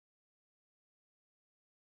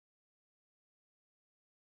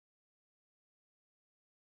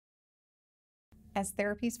As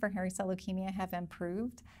therapies for hairy cell leukemia have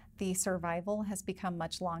improved, the survival has become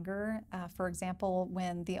much longer. For example,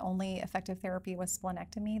 when the only effective therapy was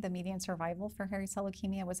splenectomy, the median survival for hairy cell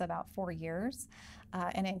leukemia was about 4 years.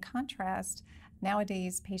 And in contrast,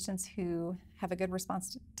 nowadays, patients who have a good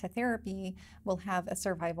response to therapy will have a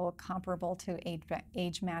survival comparable to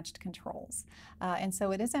age-matched controls. And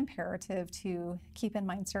so it is imperative to keep in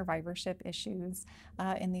mind survivorship issues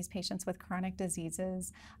in these patients with chronic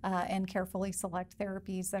diseases and carefully select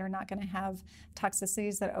therapies that are not going to have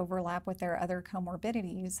toxicities that overlap with their other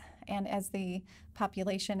comorbidities. And as the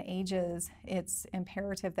population ages, it's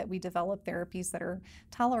imperative that we develop therapies that are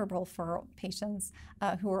tolerable for patients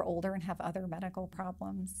who are older and have other medical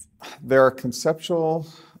problems. There are conceptual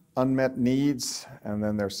unmet needs, and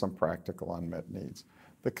then there's some practical unmet needs.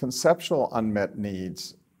 The conceptual unmet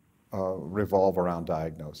needs revolve around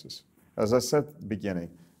diagnosis. As I said at the beginning,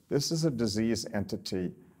 this is a disease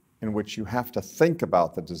entity in which you have to think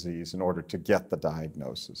about the disease in order to get the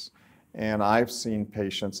diagnosis. And I've seen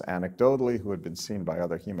patients anecdotally who had been seen by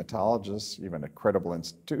other hematologists, even at credible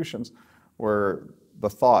institutions, where the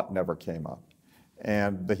thought never came up.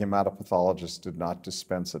 And the hematopathologist did not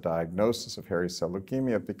dispense a diagnosis of hairy cell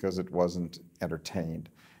leukemia because it wasn't entertained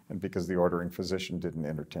and because the ordering physician didn't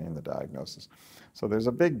entertain the diagnosis. So there's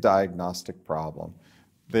a big diagnostic problem.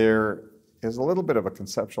 There is a little bit of a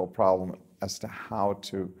conceptual problem as to how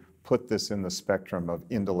to put this in the spectrum of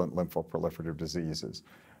indolent lymphoproliferative diseases.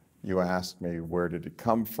 You asked me, where did it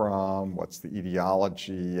come from? What's the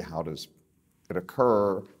etiology? How does it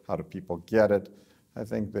occur? How do people get it? I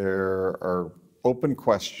think there are open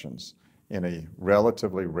questions in a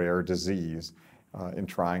relatively rare disease in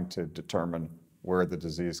trying to determine where the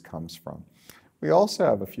disease comes from. We also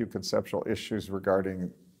have a few conceptual issues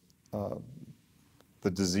regarding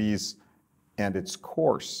the disease and its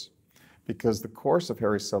course, because the course of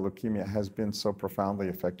hairy cell leukemia has been so profoundly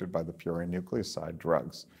affected by the purine nucleoside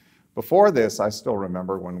drugs. Before this, I still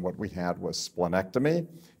remember when what we had was splenectomy,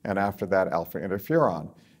 and after that, alpha interferon.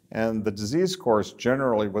 And the disease course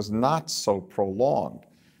generally was not so prolonged.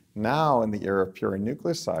 Now, in the era of purine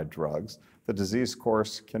nucleoside drugs, the disease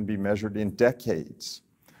course can be measured in decades.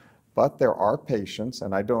 But there are patients,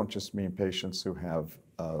 and I don't just mean patients who have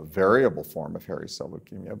a variable form of hairy cell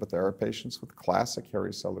leukemia, but there are patients with classic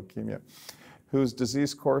hairy cell leukemia whose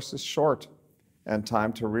disease course is short, and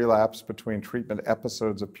time to relapse between treatment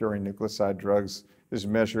episodes of purine nucleoside drugs is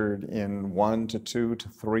measured in 1 to 2 to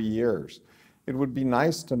 3 years. It would be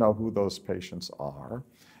nice to know who those patients are,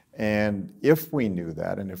 and if we knew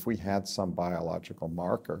that, and if we had some biological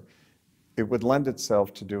marker, it would lend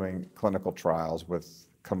itself to doing clinical trials with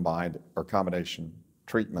combined or combination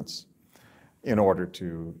treatments in order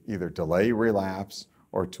to either delay relapse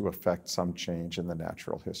or to affect some change in the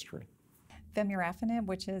natural history. Vemurafenib,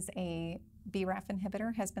 which is a BRAF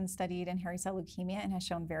inhibitor, has been studied in hairy cell leukemia and has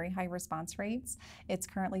shown very high response rates. It's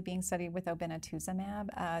currently being studied with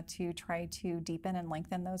obinutuzumab to try to deepen and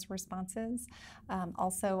lengthen those responses.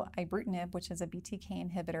 Also, ibrutinib, which is a BTK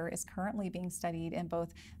inhibitor, is currently being studied in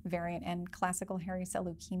both variant and classical hairy cell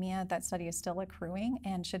leukemia. That study is still accruing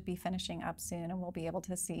and should be finishing up soon, and we'll be able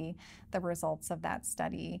to see the results of that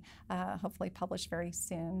study, hopefully published very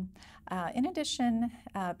soon. In addition,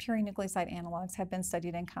 purine nucleoside analogs have been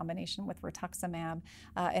studied in combination with rituximab,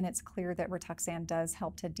 and it's clear that Rituxan does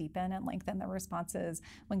help to deepen and lengthen the responses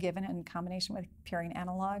when given in combination with purine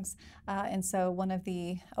analogs. And so one of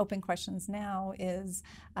the open questions now is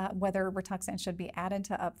whether Rituxan should be added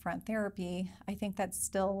to upfront therapy. I think that's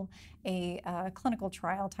still a clinical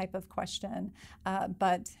trial type of question,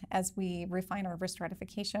 but as we refine our risk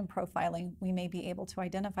stratification profiling, we may be able to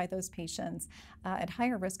identify those patients at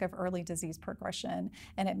higher risk of early disease progression,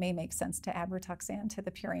 and it may make sense to add Rituxan to the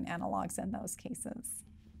purine analogs in those cases.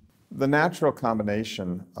 The natural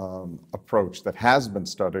combination approach that has been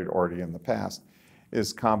studied already in the past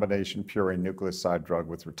is combination purine nucleoside drug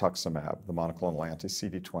with rituximab, the monoclonal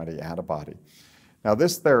anti-CD20 antibody. Now,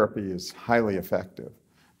 this therapy is highly effective.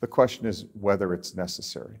 The question is whether it's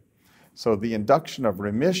necessary. So the induction of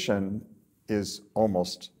remission is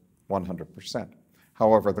almost 100%.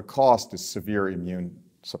 However, the cost is severe immune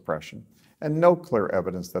suppression and no clear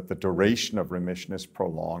evidence that the duration of remission is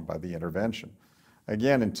prolonged by the intervention.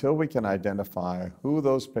 Again, until we can identify who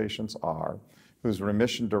those patients are, whose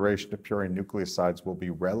remission duration to purine nucleosides will be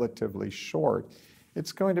relatively short,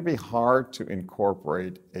 it's going to be hard to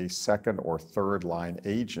incorporate a second or third line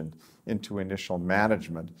agent into initial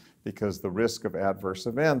management because the risk of adverse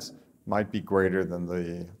events might be greater than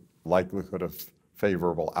the likelihood of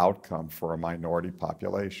favorable outcome for a minority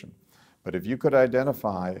population. But if you could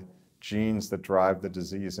identify genes that drive the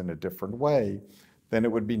disease in a different way, then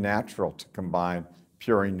it would be natural to combine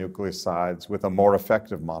purine nucleosides with a more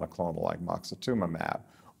effective monoclonal like moxetumomab,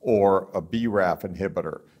 or a BRAF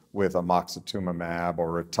inhibitor with a moxetumomab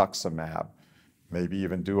or rituximab. Maybe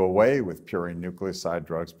even do away with purine nucleoside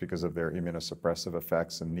drugs because of their immunosuppressive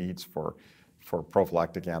effects and needs for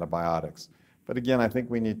prophylactic antibiotics. But again, I think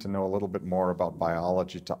we need to know a little bit more about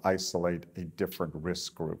biology to isolate a different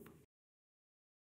risk group.